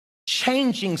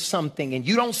changing something and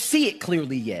you don't see it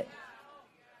clearly yet,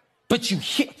 but you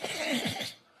hear.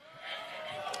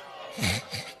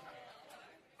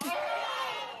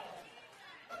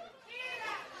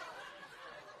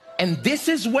 And this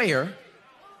is where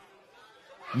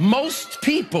most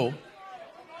people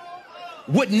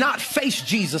would not face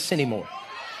Jesus anymore.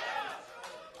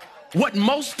 What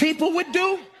most people would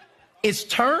do is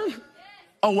turn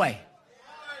away.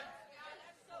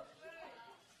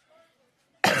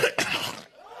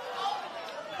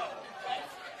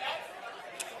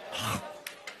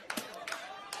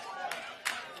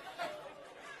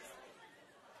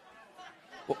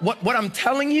 What I'm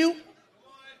telling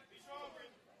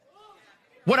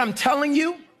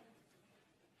you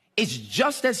is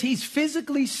just as he's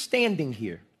physically standing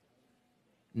here,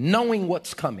 knowing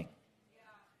what's coming,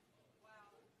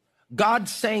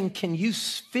 God's saying, can you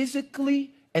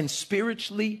physically and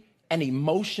spiritually and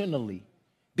emotionally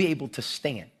be able to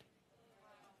stand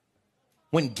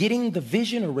when getting the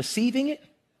vision or receiving it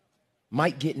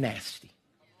might get nasty?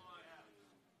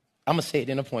 I'm going to say it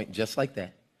in a point just like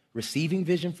that. Receiving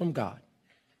vision from God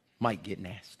might get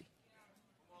nasty.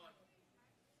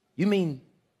 You mean,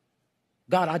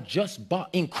 God, I just bought,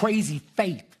 in crazy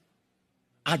faith,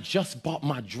 I just bought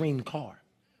my dream car.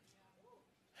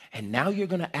 And now you're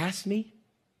going to ask me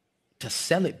to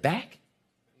sell it back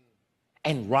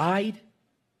and ride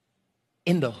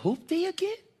in the hoopty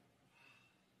again?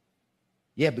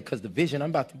 Yeah, because the vision I'm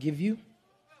about to give you,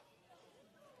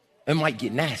 it might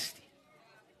get nasty.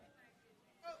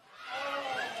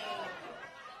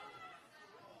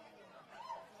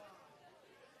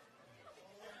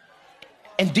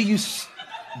 And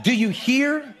do you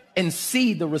hear and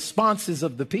see the responses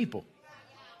of the people?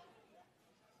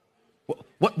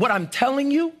 What I'm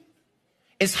telling you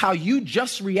is how you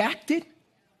just reacted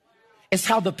is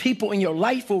how the people in your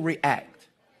life will react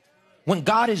when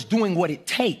God is doing what it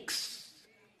takes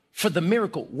for the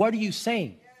miracle. What are you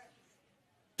saying?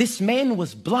 This man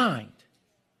was blind,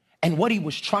 and what he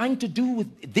was trying to do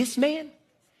with this man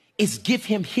is give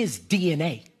him his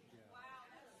DNA.